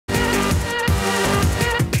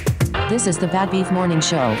This is the Bad Beef Morning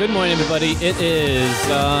Show. Good morning, everybody. It is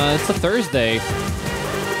it's a Thursday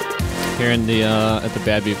here in the at the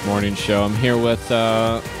Bad Beef Morning Show. I'm here with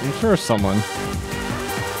I'm sure someone.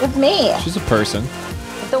 With me. She's a person.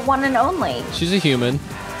 The one and only. She's a human.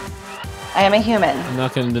 I am a human. I'm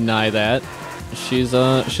not going to deny that. She's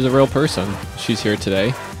a real person. She's here today.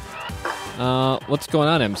 What's going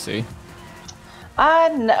on, MC? I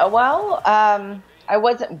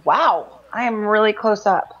wasn't. Wow. I am really close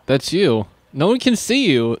up. That's you. No one can see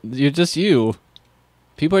you. You're just you.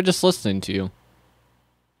 People are just listening to you.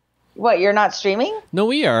 What, you're not streaming? No,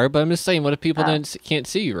 we are, but I'm just saying, what if people can't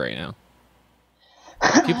see you right now?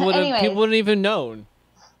 People wouldn't even known.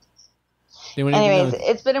 Anyways,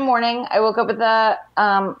 it's been a morning. I woke up with a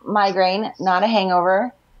migraine, not a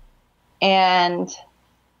hangover. And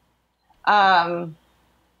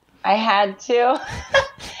I had to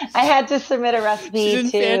submit a recipe to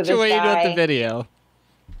this guy. She's infatuated with the video.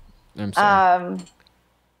 I'm sorry.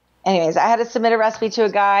 Anyways, I had to submit a recipe to a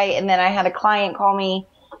guy, and then I had a client call me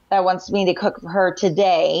that wants me to cook for her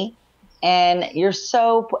today. And you're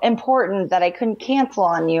so important that I couldn't cancel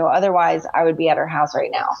on you. Otherwise, I would be at her house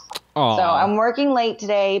right now. Aww. So I'm working late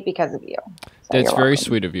today because of you. So that's very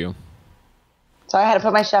sweet of you. So I had to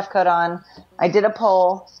put my chef coat on. I did a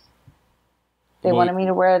poll. They wanted me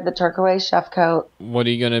to wear the turquoise chef coat. What are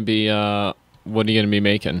you gonna be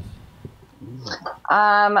making?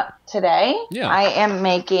 Today, yeah. I am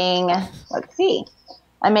making. Let's see.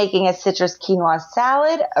 I'm making a citrus quinoa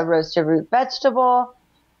salad, a roasted root vegetable,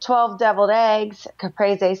 12 deviled eggs,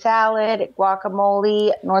 caprese salad,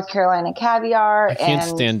 guacamole, North Carolina caviar. I can't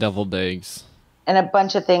stand deviled eggs. And a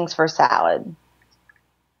bunch of things for salad,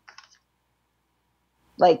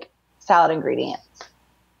 like salad ingredients.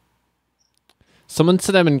 Someone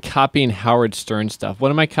said I've been copying Howard Stern stuff.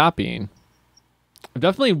 What am I copying? I've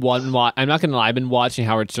definitely I'm not gonna lie. I've been watching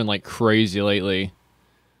Howard Stern like crazy lately.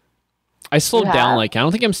 I slowed down. I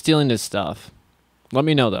don't think I'm stealing his stuff. Let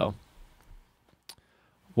me know though.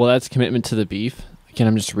 Well, that's commitment to the beef. Again,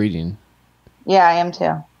 I'm just reading. Yeah, I am too.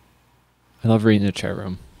 I love reading the chat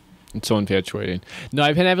room. It's so infatuating. No,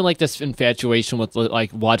 I've been having like this infatuation with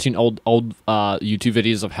like watching old YouTube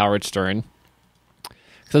videos of Howard Stern.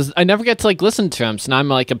 Because I never get to like listen to him, so now I'm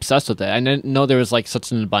like obsessed with it. I didn't know there was like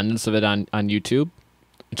such an abundance of it on YouTube.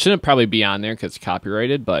 It shouldn't probably be on there because it's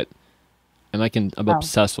copyrighted, but I'm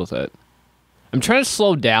obsessed with it. I'm trying to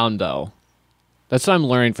slow down though. That's what I'm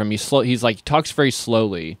learning from him. He's like talks very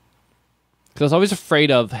slowly. Because I was always afraid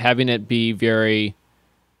of having it be very,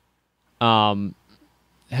 having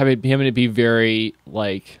it be very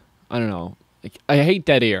like, I don't know. Like, I hate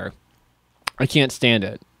dead air. I can't stand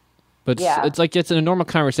it. But it's like it's in a normal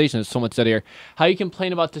conversation. It's so much dead air. How you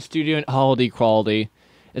complain about the studio and quality?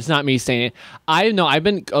 It's not me saying it. I know. I've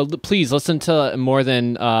been. Please listen to more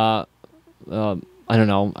than. I don't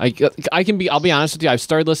know. I can be. I'll be honest with you. I've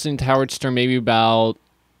started listening to Howard Stern maybe about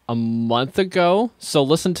a month ago. So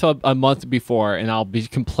listen to a month before, and I'll be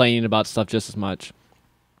complaining about stuff just as much.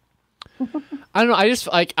 I don't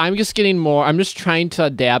know. I'm just getting more. I'm just trying to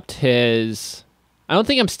adapt his. I don't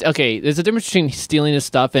think I'm okay. There's a difference between stealing his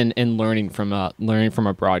stuff and learning from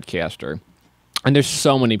a broadcaster. And there's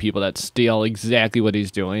so many people that steal exactly what he's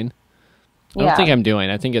doing. I don't think I'm doing.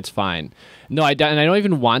 I think it's fine. No, I don't. And I don't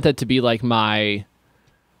even want that to be like my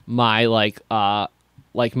my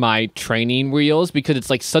training wheels, because it's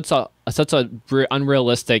like such a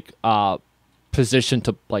unrealistic position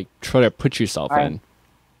to like try to put yourself in.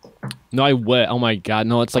 No, I would. Oh my god,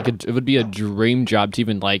 no! It's like it would be a dream job to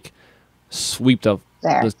even like sweep the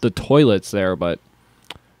toilets there, but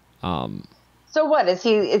so what is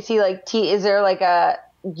he like? Is there like a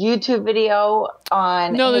YouTube video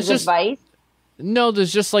on his advice? No,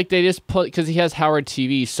 there's just like they just put, because he has Howard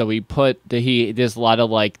TV, so there's a lot of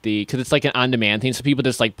like because it's like an on-demand thing, so people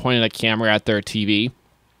just like pointed a camera at their TV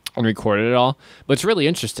and recorded it all. But it's really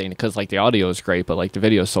interesting because like the audio is great, but like the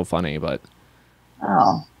video is so funny. But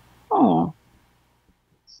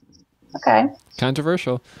okay,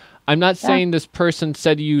 controversial. I'm not saying this person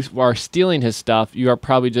said you are stealing his stuff. You are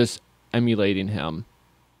probably just emulating him.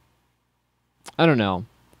 I don't know.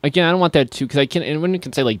 Again, I don't want that too, because when you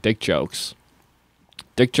can say like dick jokes.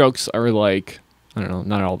 Dick jokes are like, I don't know,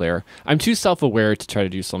 not all there. I'm too self-aware to try to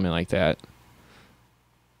do something like that.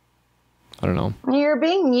 I don't know. You're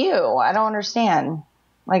being you. I don't understand.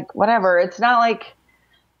 Like, whatever. It's not like,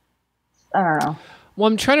 I don't know. Well,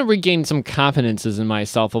 I'm trying to regain some confidences in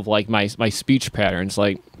myself of like my speech patterns.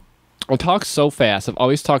 Like, I talk so fast. I've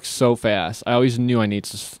always talked so fast. I always knew I need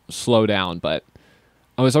to slow down, but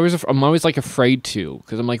I'm always like afraid to,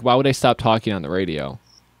 because I'm like, why would I stop talking on the radio?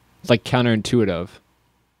 It's like counterintuitive.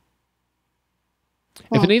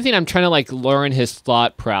 If anything, I'm trying to like learn his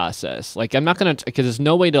thought process. Like I'm not gonna, because there's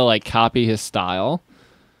no way to like copy his style.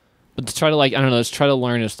 But to try to like, I don't know, just try to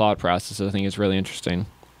learn his thought process. I think is really interesting.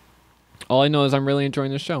 All I know is I'm really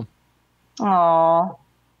enjoying this show. Aww.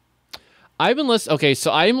 I've been listening. Okay,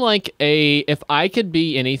 so I'm like if I could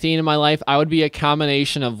be anything in my life, I would be a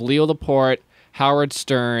combination of Leo Laporte, Howard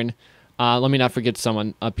Stern. Let me not forget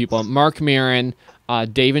someone. People, Mark Maron,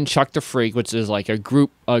 Dave and Chuck the Freak, which is like a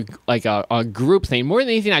group, like a group thing. More than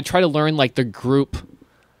anything, I try to learn like the group.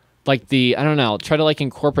 Like I don't know, try to like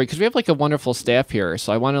incorporate, because we have like a wonderful staff here,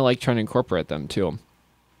 so I want to like try to incorporate them too.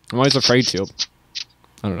 I'm always afraid to.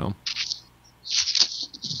 I don't know.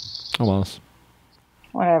 Oh well.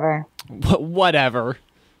 Whatever. Whatever.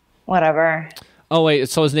 Whatever. Oh wait,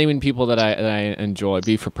 so I was naming people that I enjoy.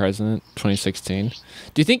 Be for president, 2016.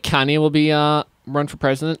 Do you think Kanye will be run for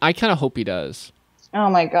president? I kind of hope he does.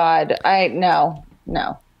 Oh my God, no.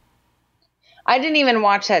 I didn't even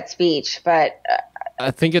watch that speech, but. I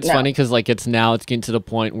think it's funny because like it's getting to the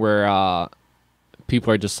point where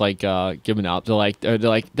people are just like giving up.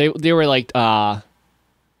 They were like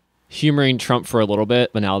humoring Trump for a little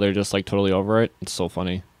bit, but now they're just like totally over it. It's so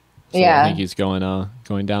funny. So yeah, I think he's going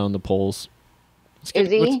down in the polls. Is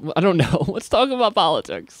he? I don't know. Let's talk about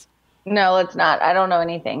politics. No, let's not. I don't know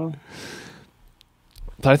anything.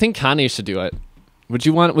 But I think Kanye should do it. Would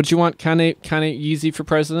you want Kanye Yeezy for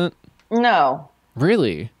president? No.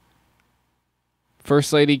 Really?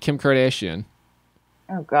 First Lady Kim Kardashian.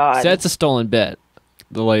 Oh God. So that's a stolen bit.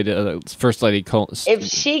 The lady, First Lady. If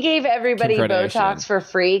she gave everybody Botox for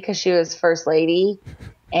free because she was First Lady,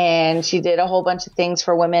 and she did a whole bunch of things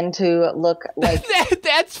for women to look like.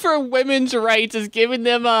 That's for women's rights. Is giving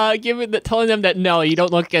them, telling them that no, you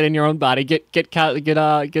don't look good in your own body. Get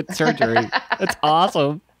surgery. That's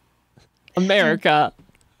awesome. America.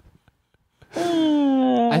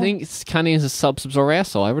 I think Kanye is a substantial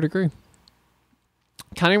asshole. I would agree.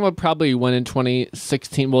 Kanye would probably win in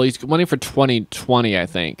 2016. Well, he's winning for 2020, I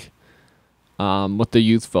think, with the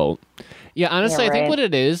youth vote. Yeah, honestly, yeah, right. I think what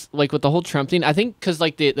it is, like with the whole Trump thing, I think because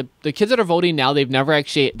like the kids that are voting now, they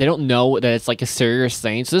don't know that it's like a serious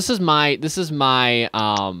thing. So this is my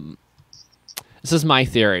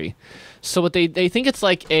theory. So what they think it's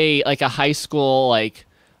like a high school, like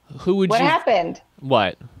what happened?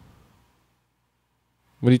 What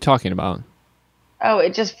are you talking about? Oh,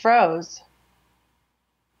 it just froze.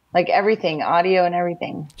 Like everything, audio and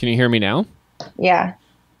everything. Can you hear me now? Yeah.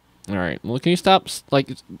 All right. Well, can you stop like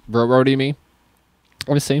roading me?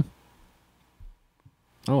 Let me see.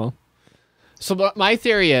 Oh well. So my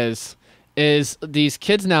theory is these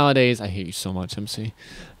kids nowadays. I hate you so much, MC.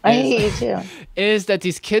 I hate you too. Is that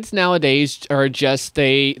these kids nowadays are just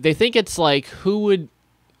they think it's like who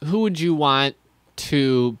would you want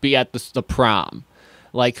to be at the prom?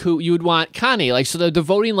 Like who you would want Kanye, like so they're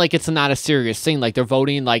voting like it's not a serious thing. Like they're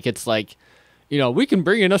voting like it's like, we can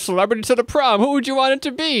bring in a celebrity to the prom. Who would you want it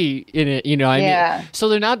to be in it? I mean, so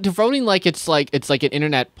they're voting like it's like an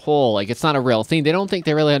internet poll. Like it's not a real thing. They don't think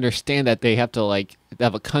they really understand that they have to like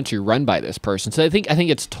have a country run by this person. So I think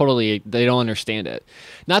it's totally they don't understand it.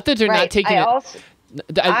 Not that they're not taking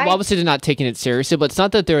obviously they're not taking it seriously, but it's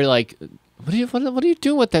not that they're like, what are you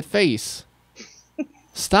doing with that face?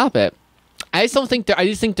 Stop it. I just think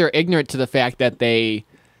they're ignorant to the fact that they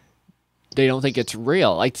don't think it's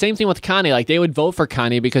real. Like same thing with Kanye. Like they would vote for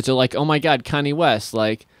Kanye because they're like, oh my God, Kanye West.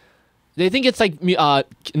 Like they think it's like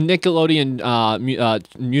Nickelodeon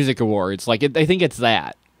music awards. Like they think it's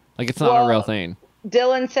that. Like it's not a real thing.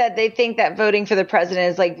 Dylan said they think that voting for the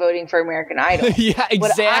president is like voting for American Idol. Yeah, exactly.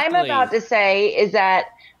 What I'm about to say is that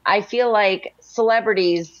I feel like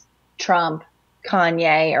celebrities, Trump,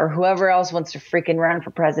 Kanye, or whoever else wants to freaking run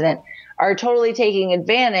for president, are totally taking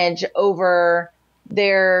advantage over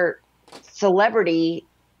their celebrity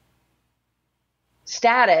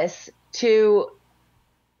status to,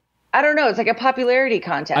 I don't know, it's like a popularity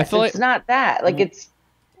contest. It's not that. Like it's,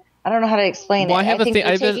 I don't know how to explain it. I think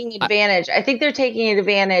they're taking advantage. I think they're taking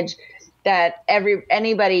advantage that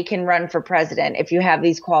anybody can run for president if you have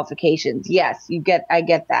these qualifications. Yes, I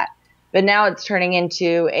get that. But now it's turning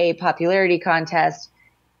into a popularity contest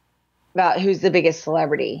about who's the biggest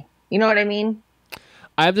celebrity. You know what I mean?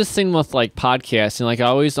 I have this thing with like podcasting. Like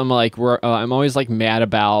I'm always like mad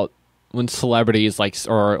about when celebrities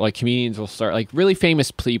or comedians will start, like really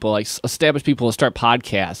famous people, like established people will start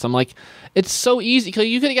podcasts. I'm like, it's so easy because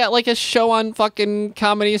you could have got like a show on fucking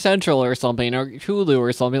Comedy Central or something or Hulu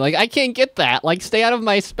or something. Like I can't get that. Like stay out of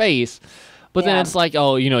my space. But then it's like,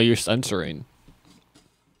 oh, you're censoring.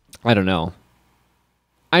 I don't know.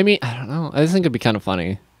 I mean, I don't know. I just think it'd be kind of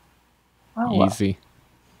funny. Oh,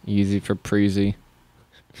 Easy for Preezy.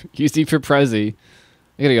 Easy for Prezi.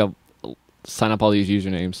 I gotta go sign up all these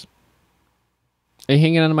usernames. Are you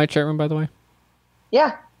hanging out in my chat room, by the way?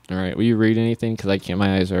 Yeah. All right. Will you read anything? Because I can't.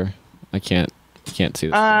 My eyes are. I can't see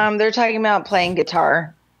this. They're talking about playing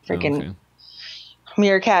guitar. Freaking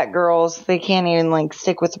Meerkat girls. They can't even like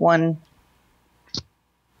stick with one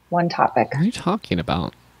topic. What are you talking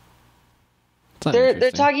about?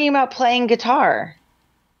 They're talking about playing guitar.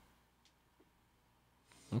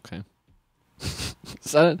 Okay.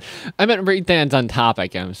 So I meant read things on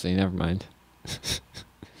topic. Honestly, never mind.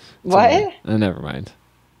 What? Never mind.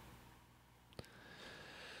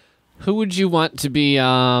 Who would you want to be?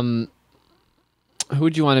 Who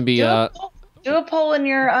would you want to be? Do a poll in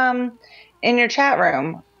your chat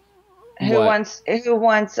room. Who wants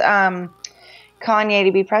Kanye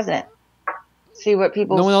to be president? See what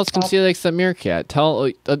people. No one else can see it except Meerkat. Tell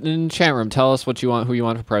in the chat room. Tell us what you want. Who you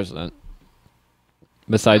want for president?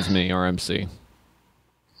 Besides me or MC.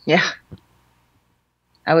 Yeah,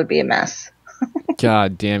 I would be a mess.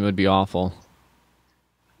 God damn, it would be awful.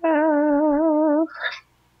 I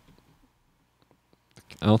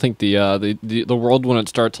don't think the world wouldn't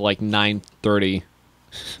start till like 9:30. I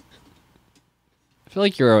feel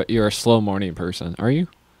like you're a slow morning person. Are you?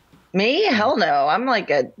 Me? Hell no. I'm like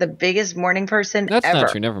the biggest morning person That's ever. Not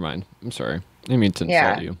true. Never mind. I'm sorry. I didn't mean to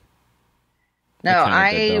insult you. No,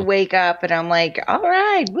 I wake up and I'm like, all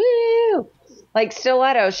right, woo. Like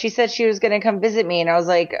Stiletto, she said she was going to come visit me. And I was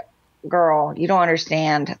like, girl, you don't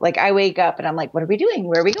understand. Like I wake up and I'm like, what are we doing?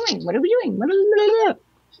 Where are we going? What are we doing?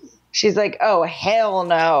 She's like, oh, hell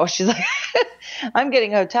no. She's like, I'm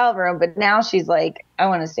getting a hotel room. But now she's like, I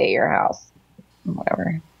want to stay at your house.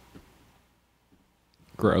 Whatever.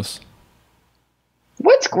 Gross.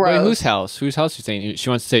 What's gross? Wait, whose house? Whose house you staying? She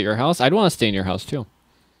wants to stay at your house? I'd want to stay in your house too.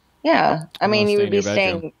 Yeah. I mean, you would be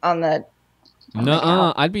staying on the...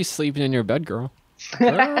 No, I'd be sleeping in your bed, girl.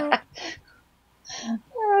 It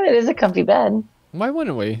is a comfy bed. Why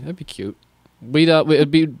wouldn't we? That'd be cute.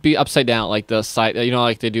 It'd be upside down, like the side. You know,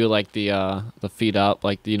 like they do, like the feet up.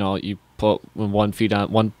 Like you put one feet on.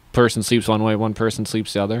 One person sleeps one way, one person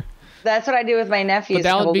sleeps the other. That's what I do with my nephews. But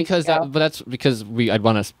that would that's because I'd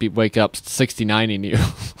want to wake up 69ing you.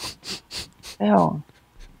 Ew.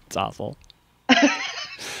 It's awful.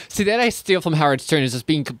 See, that I steal from Howard Stern is just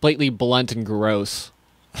being completely blunt and gross.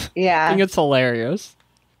 Yeah. I think it's hilarious.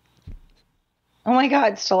 Oh my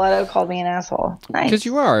God, Stiletto called me an asshole. Nice. Because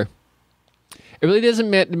you are. It really doesn't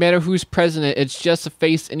matter who's president. It's just a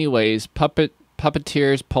face anyways.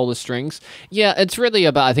 Puppeteers pull the strings. Yeah, it's really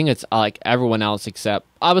about, I think it's like everyone else except,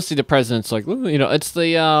 obviously the president's like, it's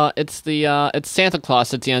Santa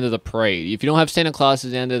Claus at the end of the parade. If you don't have Santa Claus at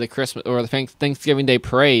the end of the Christmas or the Thanksgiving Day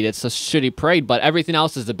parade, it's a shitty parade, but everything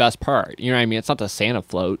else is the best part. You know what I mean? It's not the Santa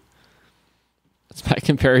float. That's my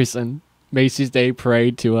comparison. Macy's Day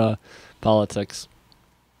parade to politics.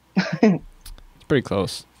 It's pretty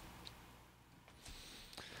close.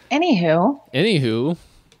 Anywho,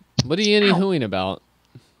 what are you anywhoing about?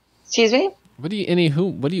 Excuse me? What are you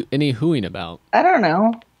anywhoing about? I don't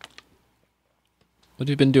know. What have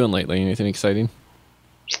you been doing lately? Anything exciting?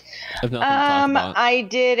 I've nothing to talk about. I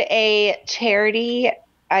did a charity.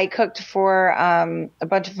 I cooked for a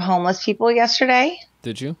bunch of homeless people yesterday.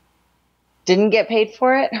 Did you? Didn't get paid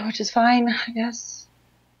for it, which is fine, I guess.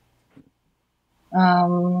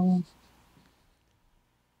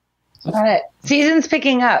 That's about it. Season's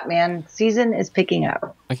picking up, man. Season is picking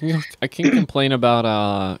up. I can complain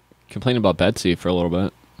about Betsy for a little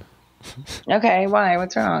bit. Okay, why?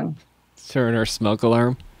 What's wrong? Turn her smoke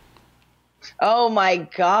alarm. Oh my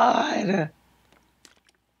God.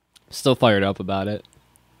 Still fired up about it.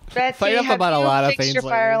 Betsy, fired up about a lot of things. Your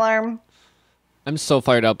fire alarm? I'm so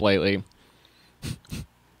fired up lately.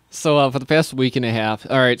 So for the past week and a half.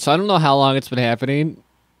 All right, so I don't know how long it's been happening.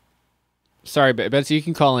 Sorry, Betsy, you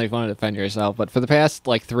can call me if you want to defend yourself. But for the past,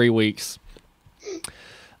 3 weeks,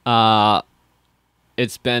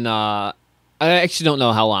 it's been, I actually don't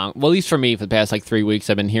know how long. Well, at least for me, for the past, 3 weeks,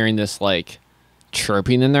 I've been hearing this,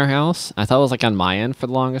 chirping in their house. I thought it was, on my end for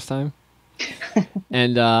the longest time.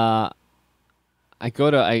 And,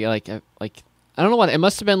 I don't know what, it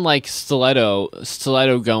must have been,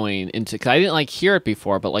 Stiletto going into, because I didn't, hear it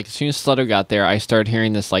before, but, as soon as Stiletto got there, I started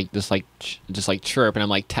hearing this, chirp, and I'm,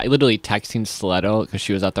 literally texting Stiletto, because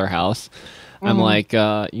she was at their house. Mm-hmm. I'm like,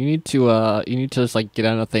 you need to just, get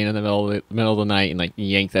on a thing in the middle of the night and,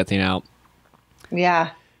 yank that thing out.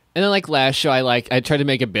 Yeah. And then, last show, I tried to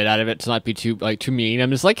make a bit out of it to not be too mean. I'm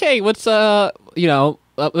just like, hey, what's,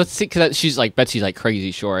 let's see, because she's Betsy's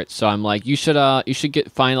crazy short, so I'm like, you should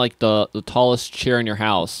find the tallest chair in your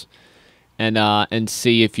house, and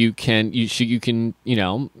see if you can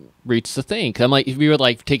reach the thing. Because I'm we were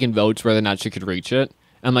taking votes whether or not she could reach it,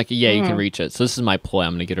 I'm like, yeah, you can reach it. So this is my ploy.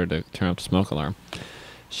 I'm going to get her to turn off the smoke alarm.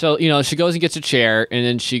 So, she goes and gets a chair, and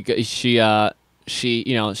then she gets on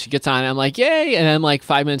it. I'm like, yay. And then like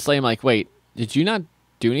 5 minutes later, I'm like, wait, did you not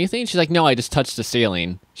do anything? She's like, no, I just touched the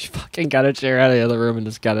ceiling. She fucking got a chair out of the other room and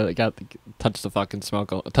just touched the fucking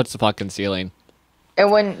ceiling.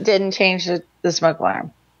 It didn't change the smoke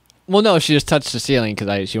alarm. Well, no, she just touched the ceiling because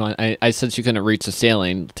I said she couldn't reach the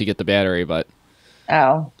ceiling to get the battery, but.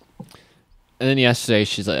 Oh. And then yesterday,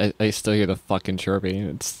 she's like, I still hear the fucking chirping.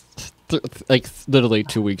 It's like literally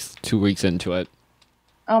 2 weeks into it.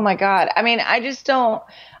 Oh my God. I mean, I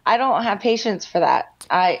don't have patience for that.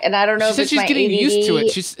 I don't know if it's my ADD. She said she's getting used to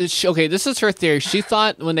it. Okay, this is her theory. She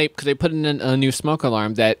thought because they put in a new smoke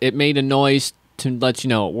alarm that it made a noise to let you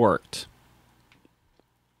know it worked.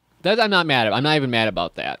 That I'm not mad at. I'm not even mad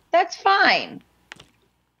about that. That's fine.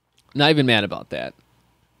 Not even mad about that.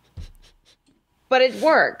 But it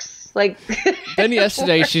works. Like then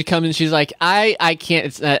yesterday she comes and she's like, I can't.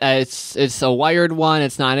 It's a wired one.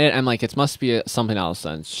 It's not it. I'm like, it must be something else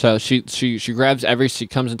then. So she grabs she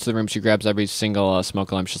comes into the room. She grabs every single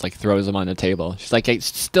smoke alarm. She's like throws them on the table. She's like, it's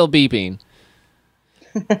still beeping.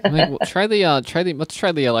 I'm like, well, let's try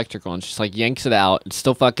the electrical. And she's like yanks it out. It's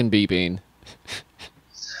still fucking beeping.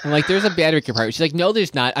 I'm like, there's a battery compartment. She's like, no,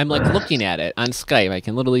 there's not. I'm like looking at it on Skype. I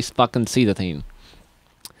can literally fucking see the thing.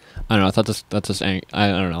 I don't know. I thought that's just I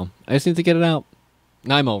don't know. I just need to get it out.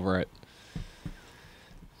 Now I'm over it.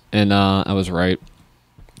 And I was right.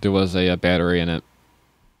 There was a battery in it.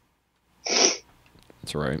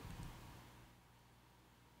 That's right.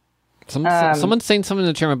 Someone's saying something in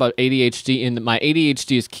the chat about ADHD, and my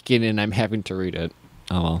ADHD is kicking in, and I'm having to read it.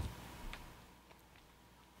 Oh well.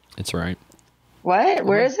 It's right. What?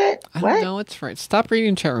 Where is it? I don't know. It's right. Stop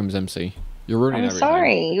reading chat rooms, MC. You're ruining everything. I'm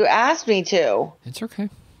sorry. You asked me to. It's okay.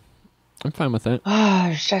 I'm fine with it. Oh,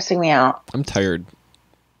 you're stressing me out. I'm tired.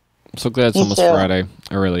 I'm so glad it's almost Friday.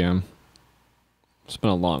 I really am. It's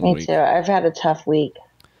been a long week. Me too. I've had a tough week.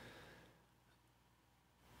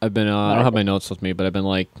 I've been, I don't have my notes with me, but I've been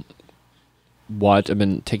like, I've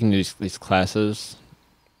been taking these classes.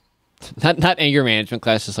 Not anger management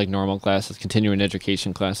classes, like normal classes, continuing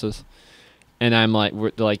education classes. And I'm like,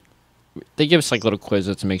 they give us like little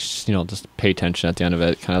quizzes to make, just pay attention at the end of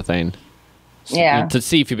it kind of thing. So, yeah. To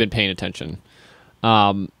see if you've been paying attention.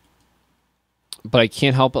 But I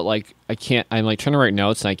can't help it. I'm like trying to write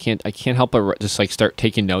notes, and I can't help but just like start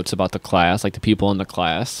taking notes about the class, like the people in the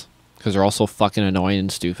class, because they're all so fucking annoying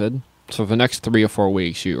and stupid. So for the next 3 or 4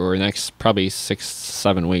 weeks, or next probably 6,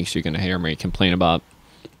 7 weeks, you're gonna hear me complain about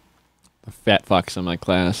the fat fucks in my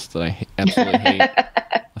class that I absolutely hate.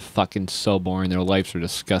 They're fucking so boring. Their lives are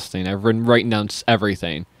disgusting. I've been writing down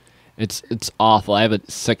everything. It's awful. I have a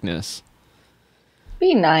sickness.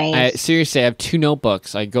 Be nice. Seriously, I have 2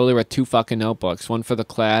 notebooks. I go there with 2 fucking notebooks. One for the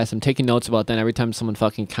class. I'm taking notes about that. Every time someone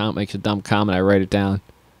fucking makes a dumb comment, I write it down.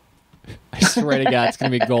 I swear to God, it's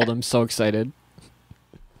going to be gold. I'm so excited.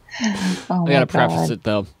 Oh I got to preface it,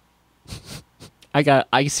 though.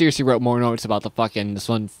 I seriously wrote more notes about this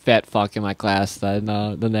one fat fuck in my class than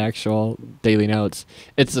the actual daily notes.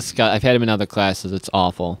 It's disgusting. I've had him in other classes. It's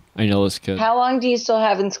awful. I know this kid. How long do you still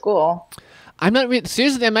have in school? I'm not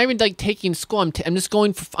seriously. I'm not even like taking school. I'm just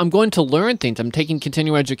going. I'm going to learn things. I'm taking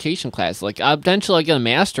continuing education classes. Like eventually I get a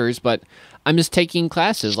master's, but I'm just taking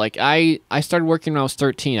classes. Like I started working when I was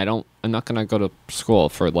 13. I'm not gonna go to school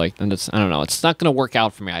for I don't know. It's not gonna work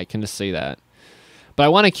out for me. I can just say that. But I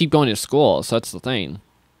want to keep going to school. So that's the thing.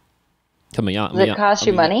 Does it cost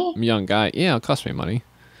you money? I'm a young guy. Yeah, it costs me money.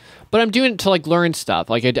 But I'm doing it to like learn stuff.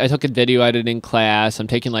 Like I took a video editing class. I'm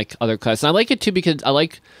taking like other classes. And I like it too because I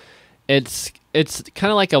like. It's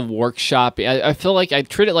kind of like a workshop. I feel like I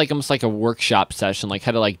treat it like almost like a workshop session, like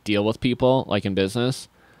how to like deal with people, like in business.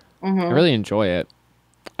 Mm-hmm. I really enjoy it.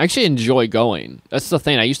 I actually enjoy going. That's the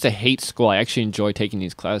thing. I used to hate school. I actually enjoy taking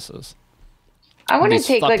these classes. I want to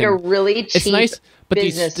take like a really cheap. It's nice, but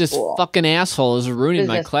this school. fucking asshole is ruining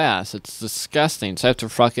my class. It's disgusting. So I have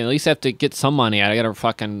to at least have to get some money out. I got to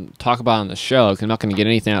fucking talk about it on the show because I'm not going to get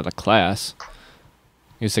anything out of the class.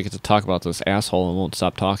 I guess I get to talk about this asshole and won't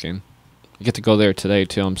stop talking. I get to go there today,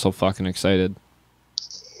 too. I'm so fucking excited.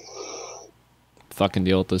 Fucking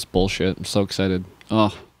deal with this bullshit. I'm so excited.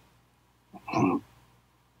 Oh.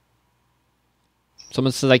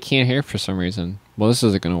 Someone says I can't hear for some reason. Well, this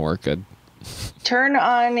isn't going to work good. Turn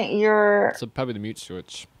on your... It's probably the mute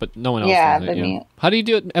switch, but no one else does it. The mute. How do you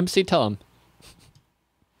do it? MC, tell him.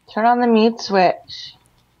 Turn on the mute switch.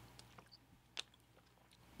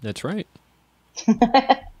 That's right.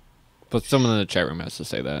 But someone in the chat room has to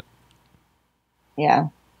say that. Yeah.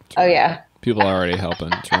 Oh, yeah. People are already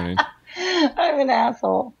helping. It's running. I'm an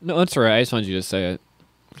asshole. No, that's all right. I just wanted you to say it.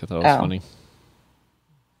 I thought that was funny.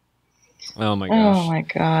 Oh my gosh. Oh my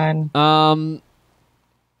god.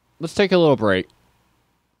 Let's take a little break.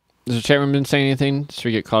 Has the chat room been saying anything? Should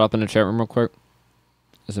we get caught up in the chat room real quick?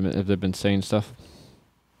 Have they been saying stuff?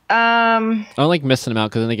 I don't like missing them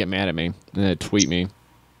out because then they get mad at me and they tweet me.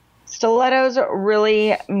 Stiletto's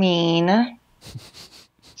really mean.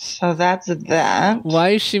 So that's that. Why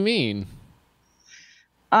is she mean?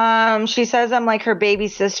 She says I'm like her baby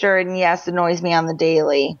sister and yes, annoys me on the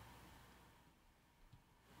daily.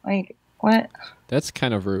 Like, what? That's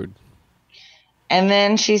kind of rude. And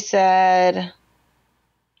then she said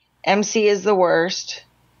MC is the worst.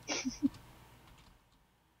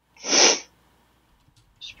 She's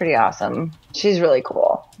pretty awesome. She's really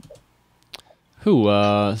cool. Who,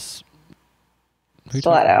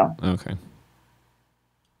 Stiletto. Okay.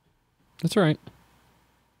 That's all right.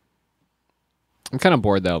 I'm kind of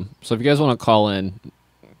bored, though. So if you guys want to call in,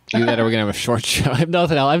 do that or we're going to have a short show. I have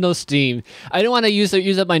nothing else. I have no steam. I don't want to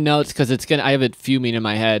use up my notes because I have it fuming in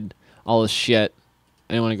my head, all this shit.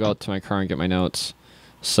 I didn't want to go out to my car and get my notes.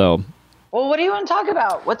 So... Well, what do you want to talk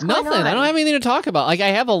about? What's going on? Nothing. I don't have anything to talk about. Like, I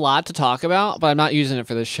have a lot to talk about, but I'm not using it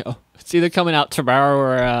for this show. It's either coming out tomorrow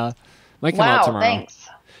or might come out tomorrow. Thanks.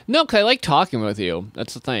 No, because I like talking with you.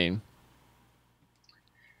 That's the thing.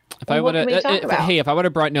 If I would have, hey, if I would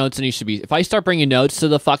have brought notes, then you should be. If I start bringing notes to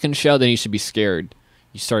the fucking show, then you should be scared.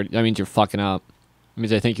 That means you're fucking up. It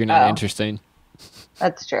means I think you're not interesting.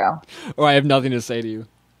 That's true. Or I have nothing to say to you.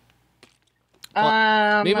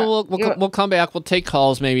 Well, maybe we'll come back. We'll take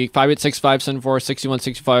calls. Maybe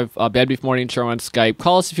 586-574-6165. Bad Beef Morning Show on Skype.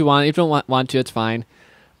 Call us if you want. If you don't want to, it's fine.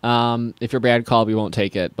 If you're a bad call, we won't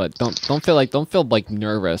take it. But don't feel like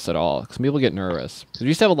nervous at all. Because people get nervous. We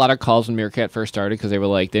used to have a lot of calls when Meerkat first started because they were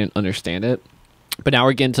like they didn't understand it. But now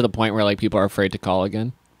we're getting to the point where like people are afraid to call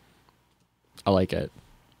again. I like it.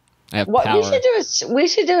 I have power. We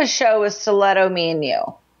should do a show with Stiletto, me and you.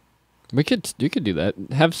 You could do that.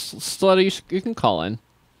 Have Stiletto. You can call in.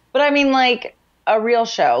 But I mean, like a real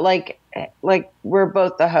show, like we're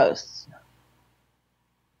both the hosts.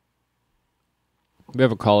 We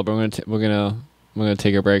have a caller, but we're gonna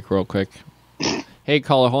take a break real quick. Hey,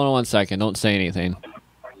 caller, hold on 1 second. Don't say anything.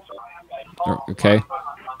 Okay.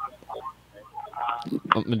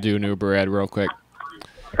 I'm gonna do an Uber ad real quick.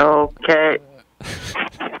 Okay.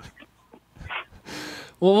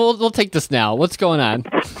 Well, we'll take this now. What's going on?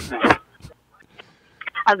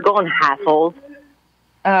 How's it going, hassles?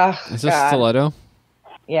 Is this Stiletto?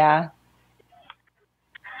 Yeah.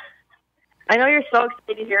 I know you're so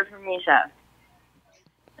excited to hear from me, Chef.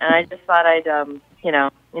 And I just thought I'd,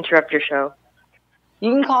 interrupt your show.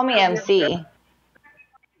 You can call me MC.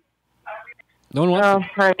 No one wants.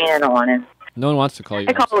 I don't want to. No one wants to call you.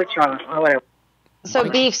 I call it what you want, or whatever. So,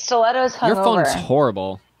 Beef, Stiletto's hungover. Your phone's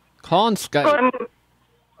horrible. Call on Skype.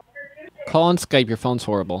 Call on Skype. Your phone's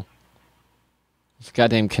horrible. It's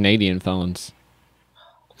goddamn Canadian phones.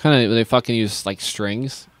 They fucking use like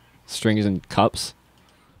strings and cups.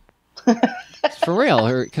 For real,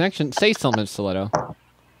 her connection. Say something, Stiletto.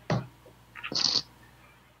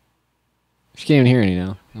 She can't even hear any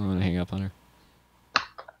now. I'm gonna hang up on her.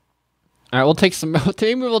 All right, we'll take some.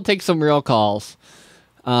 Maybe we'll take some real calls.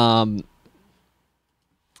 After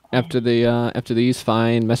these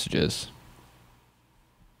fine messages.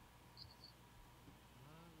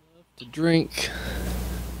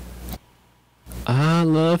 I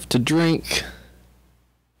love to drink,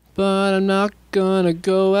 but I'm not gonna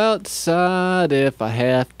go outside if I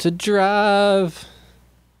have to drive.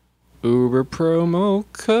 Uber promo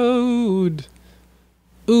code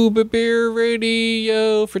Uber Beer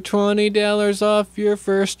Radio for $20 off your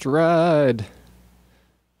first ride.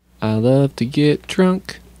 I love to get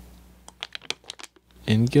drunk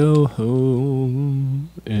and go home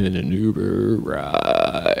in an Uber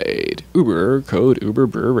ride. Uber code Uber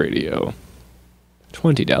Beer Radio.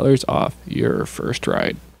 $20 off your first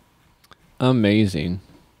ride. Amazing.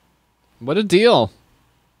 What a deal.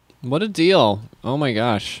 What a deal. Oh my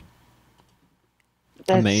gosh.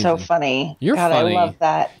 That's amazing. So funny. You're funny. I love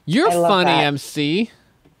that. You're funny, MC.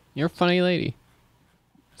 You're a funny lady.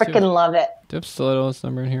 Freaking love it. Do you have Stiletto's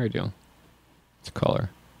number in here? I do. Let's call her.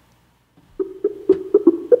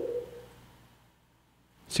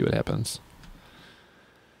 See what happens.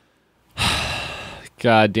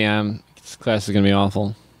 God damn. This class is going to be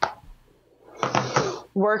awful.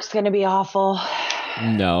 Work's going to be awful.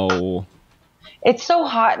 No. It's so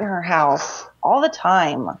hot in her house all the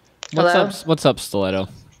time. What's up, Stiletto?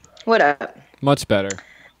 What up? Much better.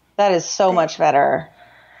 That is so much better.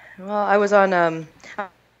 Well, I was on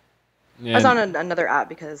another app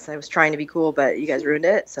because I was trying to be cool, but you guys ruined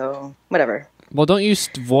it, so whatever. Well, don't use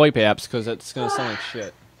VoIP apps because it's going to sound like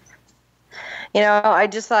shit. I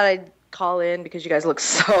just thought I'd call in because you guys look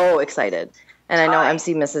so excited. And I know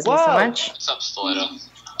MC misses me so much. What's up, Stiletto?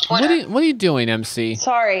 What are you doing, MC?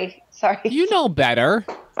 Sorry. You know better.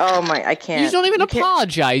 Oh my, I can't. You don't even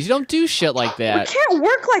apologize. You don't do shit like that. We can't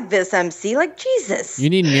work like this, MC. Like, Jesus. You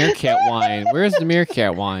need meerkat wine. Where's the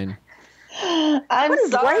meerkat wine? I'm What is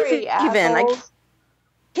sorry, life even? I assholes.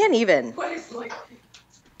 can't even. Like,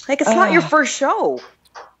 it's not your first show.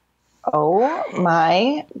 Oh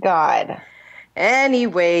my God.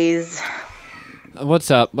 Anyways. What's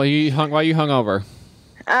up? Why you hungover?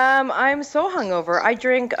 I'm so hungover. I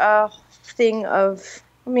drank a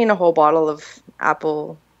whole bottle of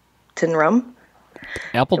Appleton rum.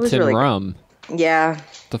 Appleton really rum. Yeah.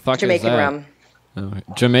 The fuck Jamaican is that? rum. Oh,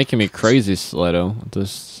 Jamaican me crazy, Stiletto.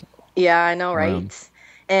 This. Yeah, I know, right? Rum.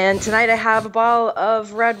 And tonight I have a bottle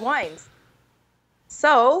of red wines.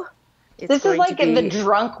 So, This is like in the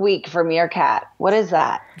drunk week for Meerkat. What is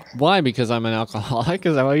that? Why? Because I'm an alcoholic?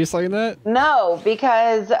 Is that why you're saying that? No,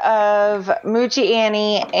 because of Moochie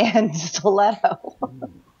Annie and Stiletto.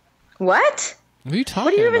 What? What are you talking about?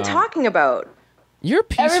 What are you even talking about? You're a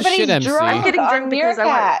piece Everybody's of shit, MC. drunk I'm getting drunk on because I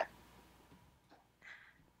Meerkat. want-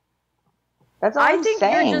 That's all I I'm think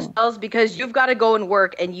saying. you're just jealous because you've got to go and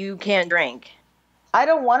work and you can't drink. I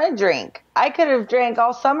don't want to drink. I could have drank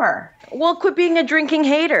all summer. Well, quit being a drinking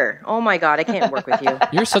hater. Oh my God, I can't work with you.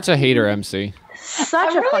 You're such a hater, MC.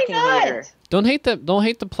 Such I'm a really fucking not. hater. Don't hate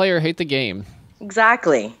the player, hate the game.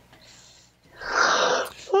 Exactly.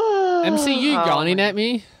 MC, you yawning at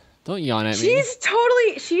me? Don't yawn at me. She is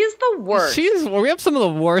the worst. We have some of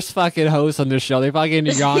the worst fucking hosts on this show. They fucking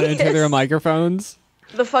yawn into their microphones.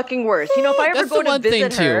 The fucking worst. If I ever That's go the one to thing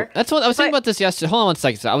visit her, too. That's what I was thinking about this yesterday. Hold on one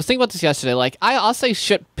second. I was thinking about this yesterday. Like I'll say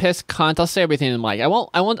shit, piss, cunt. I'll say everything in the mic.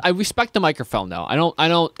 I respect the microphone though. I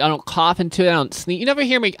don't cough into it. I don't sneeze. You never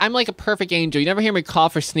hear me. I'm like a perfect angel. You never hear me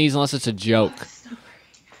cough or sneeze unless it's a joke.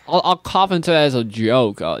 I'll cough into it as a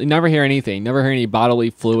joke. You never hear anything. Never hear any bodily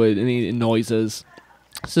fluid, any noises.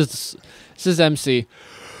 This is MC.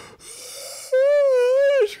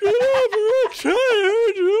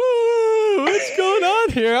 What's going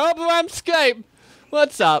on here? Oh, I'm Skype.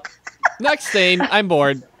 What's up? Next thing, I'm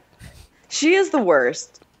bored. she is the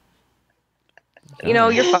worst.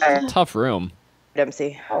 You're fired, Tough room.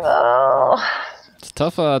 MC. Oh. It's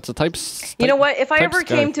tough. It's a type. You know what? If I type ever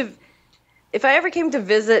came to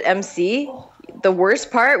visit MC, the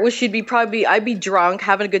worst part was I'd be drunk,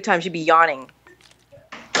 having a good time. She'd be yawning.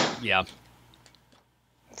 Yeah.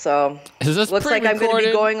 So Is this looks like I'm going to be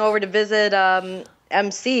pre-recorded? going over to visit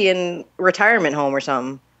MC in retirement home or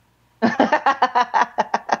something.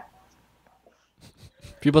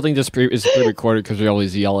 People think this is pre-recorded because we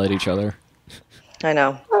always yell at each other. I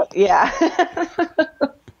know. Yeah.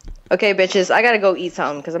 Okay, bitches, I gotta go eat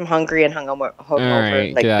something because I'm hungry and hungover. All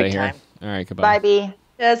right, like, get out of big here. time. All right, goodbye. Bye, B.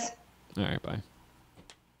 Yes. All right, bye.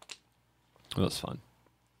 That was fun.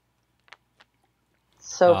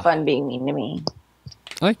 So fun being mean to me.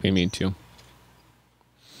 I like being mean too.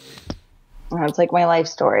 It's like my life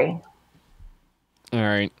story. All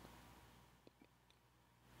right.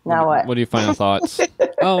 Now what? What are your final thoughts?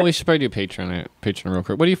 Oh, we should probably do Patreon real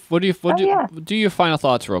quick. Do your final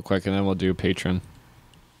thoughts real quick, and then we'll do Patreon.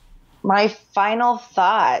 My final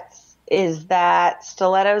thoughts is that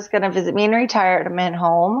Stiletto's going to visit me in retirement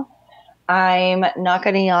home. I'm not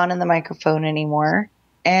going to yawn in the microphone anymore.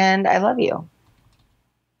 And I love you.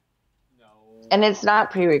 No. And it's not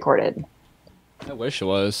pre-recorded. I wish it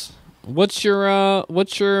was. What's your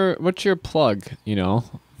plug? If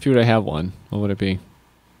you were to have one, what would it be?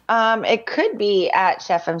 It could be at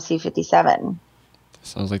Chef MC57.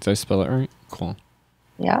 Sounds like, did I spell it right? Cool.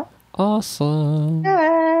 Yeah. Awesome.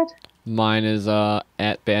 Good. Mine is at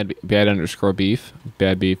bad_beef.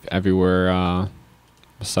 Bad beef everywhere.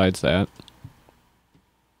 Besides that,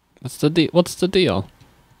 what's the deal?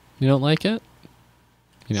 You don't like it?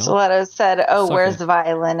 Stiletto said, "Oh, Suck where's it. the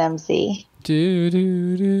violin, MC?" Do.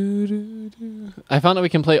 I found that we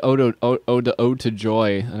can play Ode to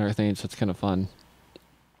Joy and everything, so it's kind of fun.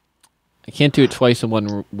 I can't do it twice in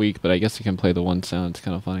 1 week, but I guess I can play the one sound. It's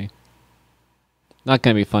kind of funny. Not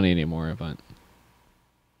gonna be funny anymore, but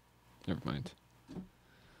never mind.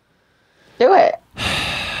 Do it.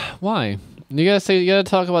 Why? You gotta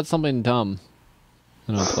talk about something dumb.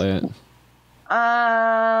 And I'll play it.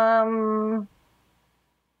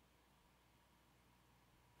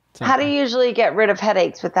 How do you usually get rid of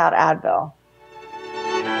headaches without Advil?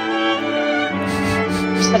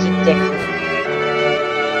 You're such a dick.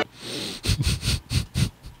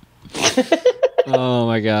 Oh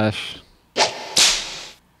my gosh.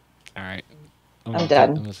 Alright. I'm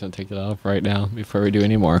done. I'm just gonna take it off right now before we do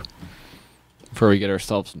any more. Before we get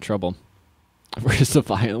ourselves in trouble. Where's the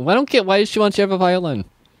violin? I don't get why she wants you to have a violin.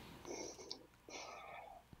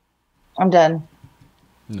 I'm done.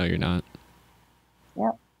 No, you're not.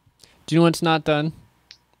 Yep. Do you know what's not done?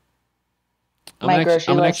 I'm My gonna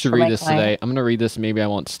grocery actually list for read my this client. today. I'm gonna read this. Maybe I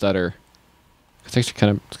won't stutter. It's actually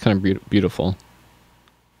kind of beautiful.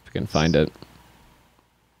 If I can find it.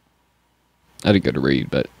 I had a good read,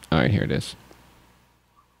 but all right, here it is.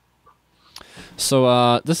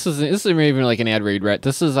 So this isn't even like an ad read, right?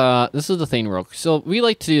 This is the thing, real. So we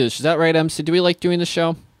like to do this. Is that right, MC? Do we like doing the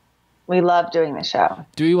show? We love doing the show.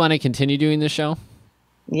 Do we want to continue doing the show?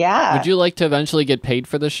 Yeah. Would you like to eventually get paid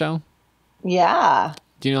for the show? Yeah.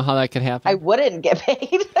 Do you know how that could happen? I wouldn't get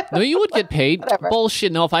paid. No, you would get paid. Whatever.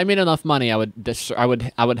 Bullshit. No, if I made enough money, I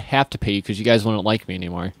would have to pay you because you guys wouldn't like me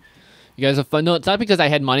anymore. You guys are fun. No, it's not because I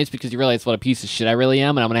had money. It's because you realize what a piece of shit I really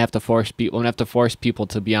am, and I'm gonna have to force people. I'm gonna have to force people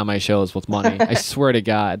to be on my shows with money. I swear to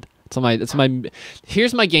God. It's my.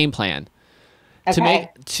 Here's my game plan. Okay.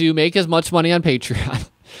 To make as much money on Patreon.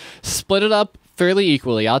 Split it up fairly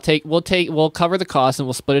equally. We'll cover the cost and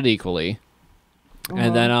we'll split it equally.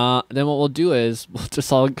 And then what we'll do is we'll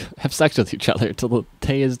just all have sex with each other till the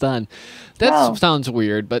day is done. That sounds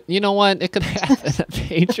weird, but you know what? It could happen at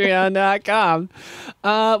patreon.com.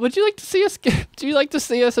 Would you like to see us? Do you like to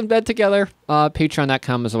see us in bed together?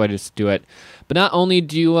 Patreon.com is the way to do it. But not only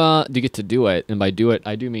do you get to do it, and by do it,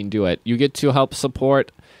 I do mean do it. You get to help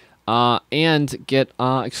support and get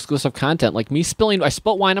exclusive content like me spilling. I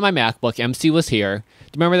spilt wine on my MacBook. MC was here.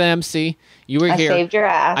 Do you remember that, MC? You were here. I saved your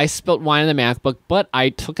ass. I spilt wine on the MacBook, but I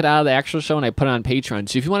took it out of the actual show and I put it on Patreon.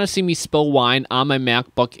 So if you want to see me spill wine on my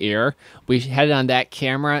MacBook Air, we had it on that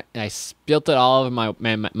camera and I spilt it all over my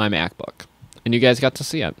MacBook, and you guys got to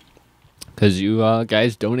see it because you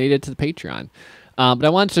guys donated to the Patreon. But I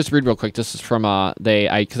want to just read real quick. This is from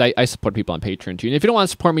because I support people on Patreon too. And if you don't want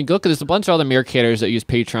to support me, go because there's a bunch of other Meerkatters that use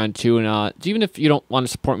Patreon too. And even if you don't want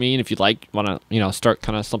to support me, and if you'd like want to start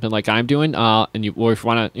kind of something like I'm doing, or if you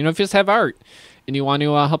want to if you just have art and you want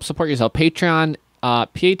to help support yourself, Patreon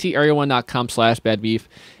patarea1.com/badbeef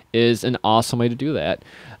is an awesome way to do that.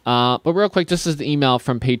 But real quick, this is the email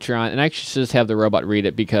from Patreon, and I actually should just have the robot read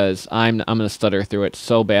it because I'm gonna stutter through it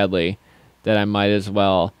so badly that I might as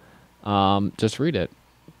well. Just read it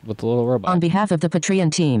with the little robot. On behalf of the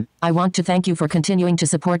Patreon team, I want to thank you for continuing to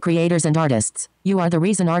support creators and artists. You are the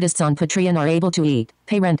reason artists on Patreon are able to eat,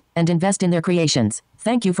 pay rent, and invest in their creations.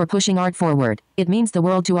 Thank you for pushing art forward. It means the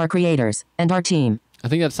world to our creators and our team. I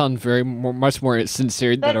think that sounds much more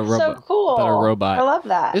sincere than a robot. That's so cool. Than a robot. I love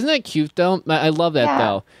that. Isn't that cute though? I love that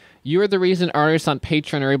though. You are the reason artists on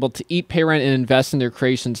Patreon are able to eat, pay rent, and invest in their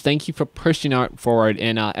creations. Thank you for pushing art forward.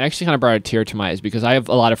 And it actually kind of brought a tear to my eyes because I have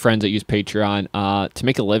a lot of friends that use Patreon to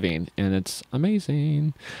make a living, and it's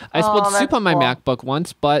amazing. I spilled soup on my MacBook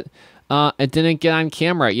once, but it didn't get on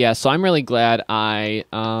camera. Yeah, so I'm really glad I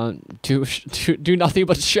do nothing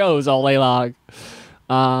but shows all day long,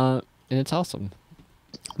 and it's awesome.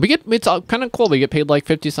 It's kind of cool. We get paid like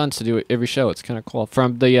 50 cents to do every show. It's kind of cool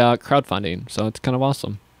from the crowdfunding, so it's kind of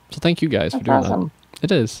awesome. So thank you guys for doing that.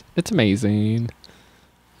 It is. It's amazing.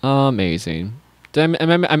 Amazing.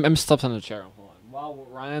 I'm stuck on the chair. Hold on. While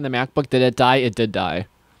we're running the MacBook, did it die? It did die.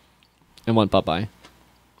 And went bye-bye.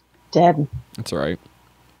 Dead. That's all right.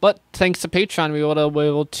 But thanks to Patreon,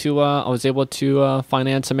 I was able to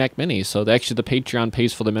finance a Mac Mini. So actually the Patreon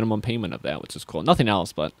pays for the minimum payment of that, which is cool. Nothing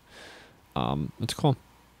else, but it's cool.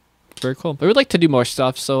 It's very cool. But we'd like to do more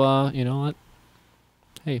stuff, so you know what?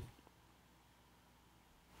 Hey.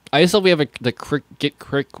 I just hope we have the get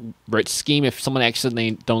quick rich scheme. If someone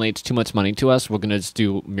actually donates too much money to us, we're gonna just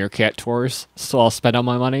do Meerkat tours. So I'll spend all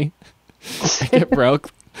my money. I get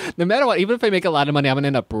broke. No matter what, even if I make a lot of money, I'm gonna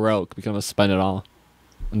end up broke because I'm gonna spend it all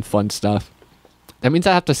on fun stuff. That means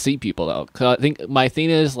I have to see people though, because I think my thing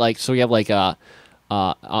is like, so we have like I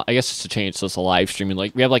guess just to change, so it's a live streaming.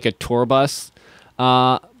 Like we have like a tour bus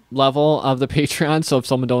level of the Patreon. So if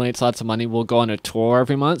someone donates lots of money, we'll go on a tour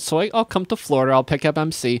every month. So I'll come to Florida, I'll pick up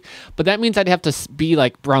MC, but that means I'd have to be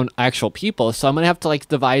like around actual people. So I'm gonna have to like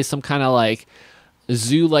devise some kind of like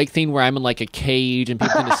zoo like thing where I'm in like a cage and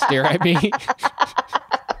people gonna stare at me.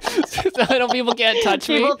 So people can't touch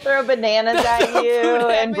me. People throw bananas at you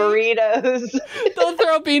and burritos. Don't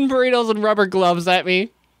throw bean burritos and rubber gloves at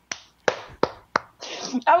me.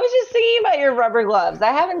 I was just thinking about your rubber gloves.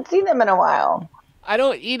 I haven't seen them in a while. I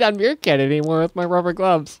don't eat on Meerkat anymore with my rubber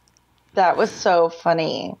gloves. That was so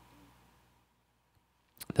funny.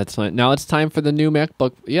 That's fine. Now it's time for the new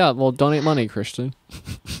MacBook. Yeah, well, donate money, Christian.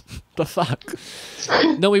 The fuck?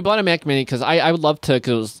 No, we bought a Mac Mini because I would love to,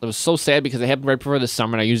 because it was so sad because I had right before the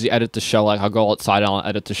summer and I usually edit the show. Like, I'll go outside and I'll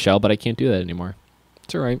edit the show, but I can't do that anymore.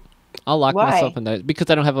 It's all right. I'll lock Why? myself in that because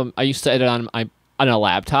I don't have a. I used to edit on a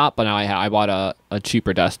laptop, but now I bought a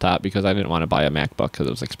cheaper desktop because I didn't want to buy a MacBook because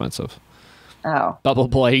it was expensive. Oh. Double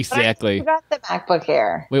play, But I exactly. you got the MacBook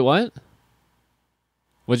Air. Wait, what?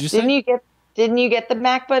 What'd you say? Didn't you get the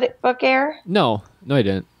MacBook Air? No, I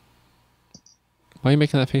didn't. Why are you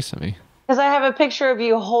making that face at me? Because I have a picture of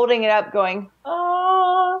you holding it up going,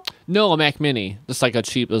 oh. No, a Mac Mini. Just like a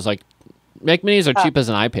cheap. It was like Mac Minis are cheap as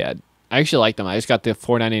an iPad. I actually like them. I just got the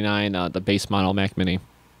 $499, the base model Mac Mini.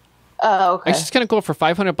 Oh, okay. Actually, it's kind of cool. For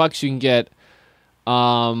 $500, you can get.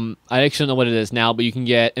 I actually don't know what it is now, but you can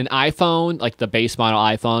get an iPhone, like the base model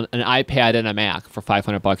iPhone, an iPad, and a Mac for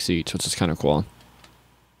 $500 each, which is kind of cool.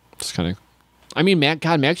 It's kind of. I mean,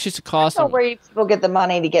 Macs used to cost. I don't know where people get the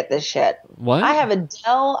money to get this shit. What? I have a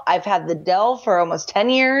Dell. I've had the Dell for almost 10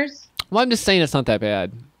 years. Well, I'm just saying it's not that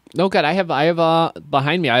bad. No, God, I have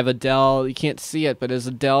behind me. I have a Dell. You can't see it, but it's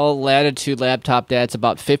a Dell Latitude laptop that's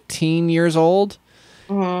about 15 years old,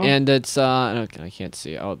 and it's I can't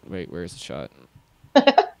see. Oh, wait, where's the shot? I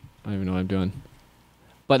don't even know what I'm doing.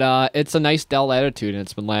 But it's a nice Dell Latitude, and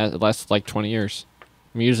it's been lasts like 20 years.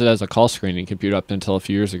 I use it as a call screening computer up until a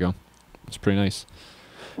few years ago. It's pretty nice.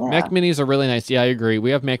 Yeah. Mac Minis are really nice. Yeah, I agree.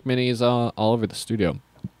 We have Mac Minis all over the studio.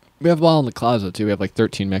 We have them all in the closet, too. We have like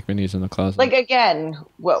 13 Mac Minis in the closet. Like, again,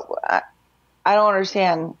 I don't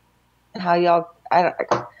understand how y'all...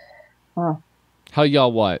 How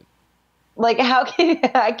y'all what? Like, how can...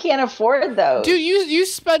 I can't afford those. Dude, you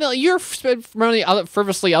spend money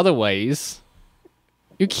frivolously other ways.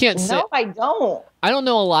 You can't say... No, I don't. I don't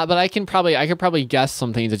know a lot, but I could probably guess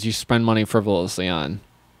some things that you spend money frivolously on.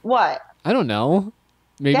 What? I don't know.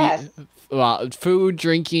 Maybe Yes. Food,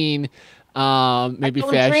 drinking, maybe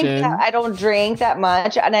fashion. I don't drink that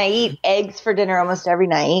much, and I eat eggs for dinner almost every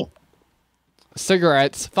night.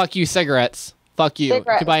 Cigarettes. Fuck you, cigarettes. Fuck you.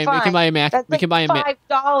 Cigarettes, We can buy a Mac. That's we can buy a Mac.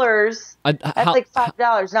 $5. That's like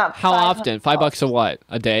 $5, not How often? $5 a what?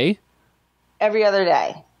 A day? Every other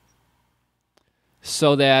day.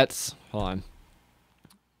 So that's hold on.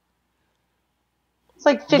 It's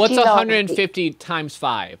like $15. What's 150 times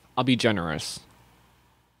 5? I'll be generous.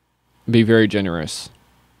 Be very generous.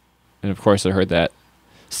 And of course, I heard that.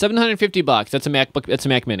 $750. That's a MacBook. That's a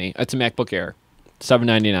Mac Mini. That's a MacBook Air.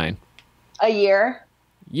 $799. A year?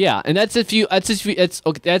 Yeah, and that's if you. It's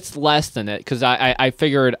okay, that's less than it because I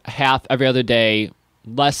figured half every other day,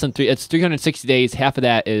 less than three. It's 360 days. Half of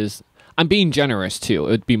that is. I'm being generous too.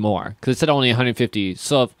 It would be more because it said only 150.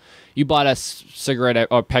 So if you bought a cigarette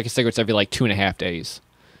or a pack of cigarettes every like 2.5 days,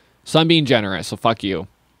 so I'm being generous. So fuck you.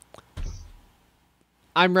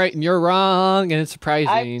 I'm right and you're wrong, and it's surprising.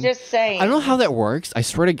 I'm just saying. I don't know how that works. I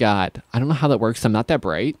swear to God, I don't know how that works. I'm not that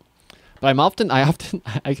bright, but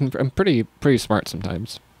I'm pretty smart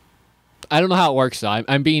sometimes. I don't know how it works though.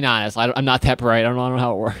 I'm being honest. I'm not that bright. I don't know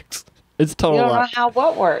how it works. It's total. You don't know how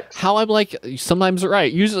what works. How I'm like sometimes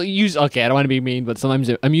right. Usually. Okay, I don't want to be mean, but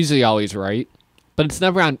sometimes I'm usually always right. But it's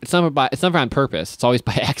never on purpose. It's always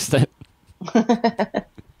by accident.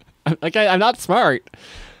 I'm not smart.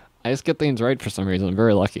 I just get things right for some reason. I'm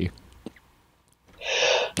very lucky.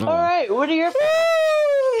 All right. What are your...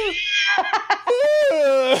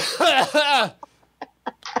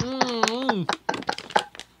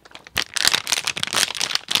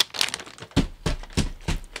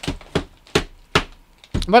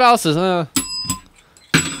 What else is All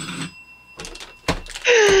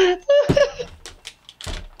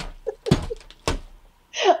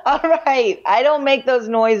right. I don't make those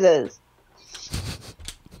noises.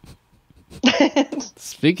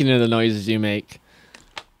 Speaking of the noises you make.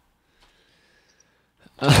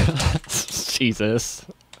 Jesus.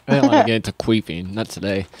 I don't want to get into queefing. Not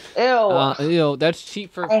today. Ew. That's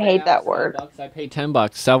cheap for... I hate that word. $10. I paid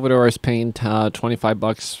 $10. Salvador is paying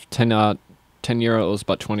 $25. 10 euros,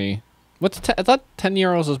 about 20. I thought 10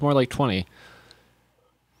 euros was more like 20.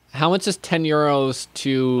 How much is 10 euros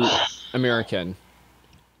to American?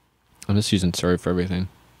 I'm just using Surrey for everything.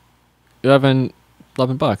 11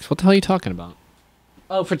 bucks. What the hell are you talking about?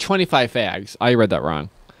 Oh, for 25 fags. I read that wrong.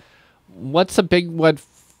 What's a big wet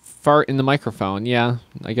fart in the microphone? Yeah,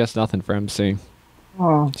 I guess nothing for MC.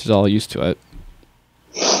 Oh. She's all used to it.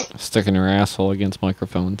 Sticking her asshole against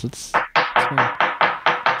microphones. It's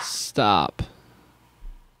stop.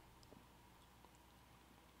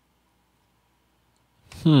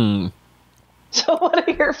 So what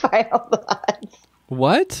are your final thoughts?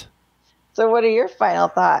 What? So what are your final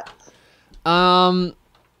thoughts? I'm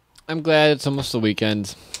glad it's almost the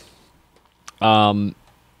weekend. I'm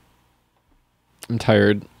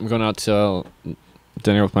tired. I'm going out to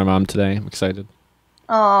dinner with my mom today. I'm excited.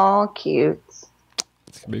 Oh, cute.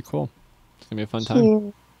 It's gonna be cool. It's gonna be a fun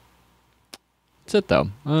time. That's it, though.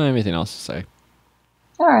 I don't have anything else to say.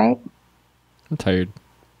 All right. I'm tired.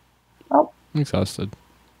 Oh. I'm exhausted.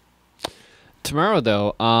 Tomorrow,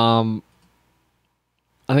 though, I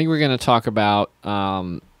think we're going to talk about... I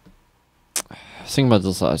was thinking about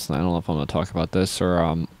this last night. I don't know if I'm going to talk about this or...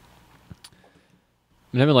 I'm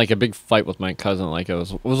having like a big fight with my cousin. Like it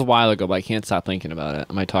was a while ago, but I can't stop thinking about it.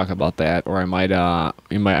 I might talk about that, or I might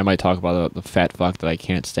talk about the fat fuck that I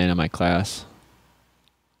can't stand in my class.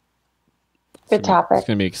 Good topic. It's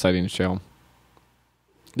gonna be an exciting show.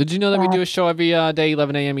 Did you know that we do a show every day,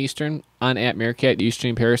 11 a.m. Eastern, on at Meerkat,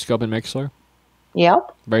 Ustream, Periscope, and Mixler?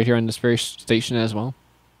 Yep. Right here on this very station as well.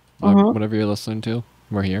 Whatever you're listening to,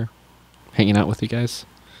 we're here, hanging out with you guys.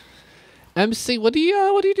 MC, what are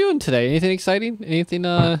you doing today? Anything exciting? Anything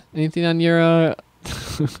on your I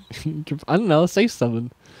don't know, say something.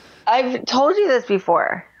 I've told you this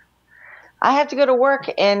before. I have to go to work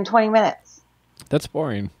in 20 minutes. That's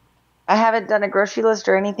boring. I haven't done a grocery list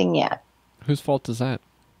or anything yet. Whose fault is that?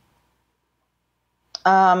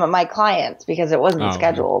 My client's, because it wasn't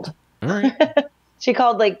scheduled. All right. She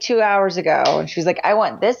called like 2 hours ago and she was like, I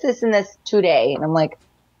want this, and this today. And I'm like,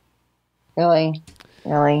 really?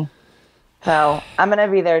 So I'm going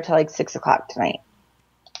to be there till like 6 o'clock tonight.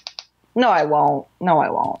 No, I won't.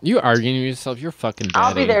 You arguing with yourself? You're fucking batty.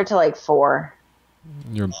 I'll be there till like 4.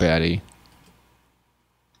 You're batty.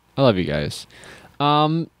 I love you guys.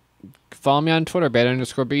 Follow me on Twitter,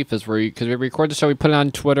 bad_beef is where because we record the show, we put it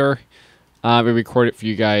on Twitter. We record it for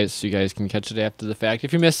you guys so you guys can catch it after the fact.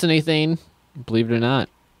 If you missed anything, believe it or not,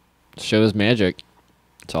 the show is magic.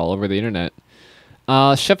 It's all over the internet.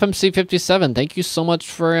 Chef MC57, thank you so much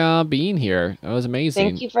for being here. That was amazing.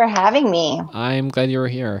 Thank you for having me. I'm glad you were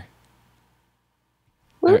here.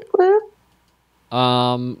 Whoop, whoop.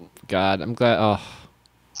 God, I'm glad. Oh,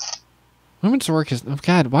 women's work is. Oh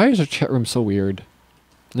God, why is our chat room so weird?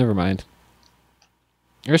 Never mind.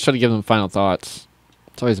 I just try to give them final thoughts.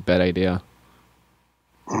 It's always a bad idea.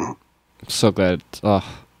 I'm so glad.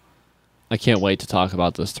 Oh, I can't wait to talk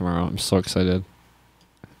about this tomorrow. I'm so excited.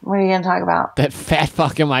 What are you going to talk about? That fat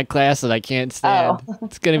fuck in my class that I can't stand. Oh.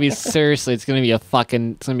 It's going to be, seriously, it's going to be it's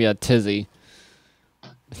going to be a tizzy.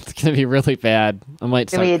 It's going to be really bad. I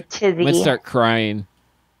might start crying.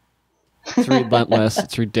 It's relentless.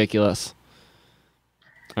 It's ridiculous.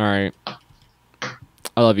 All right.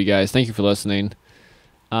 I love you guys. Thank you for listening.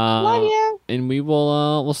 Love you. And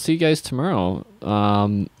we'll see you guys tomorrow.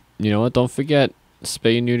 You know what? Don't forget,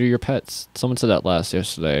 spay and neuter your pets. Someone said that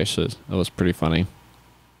yesterday. That was pretty funny.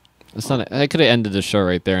 It's not. I could have ended the show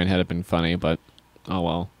right there and had it been funny, but oh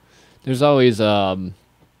well. There's always another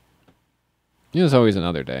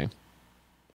day.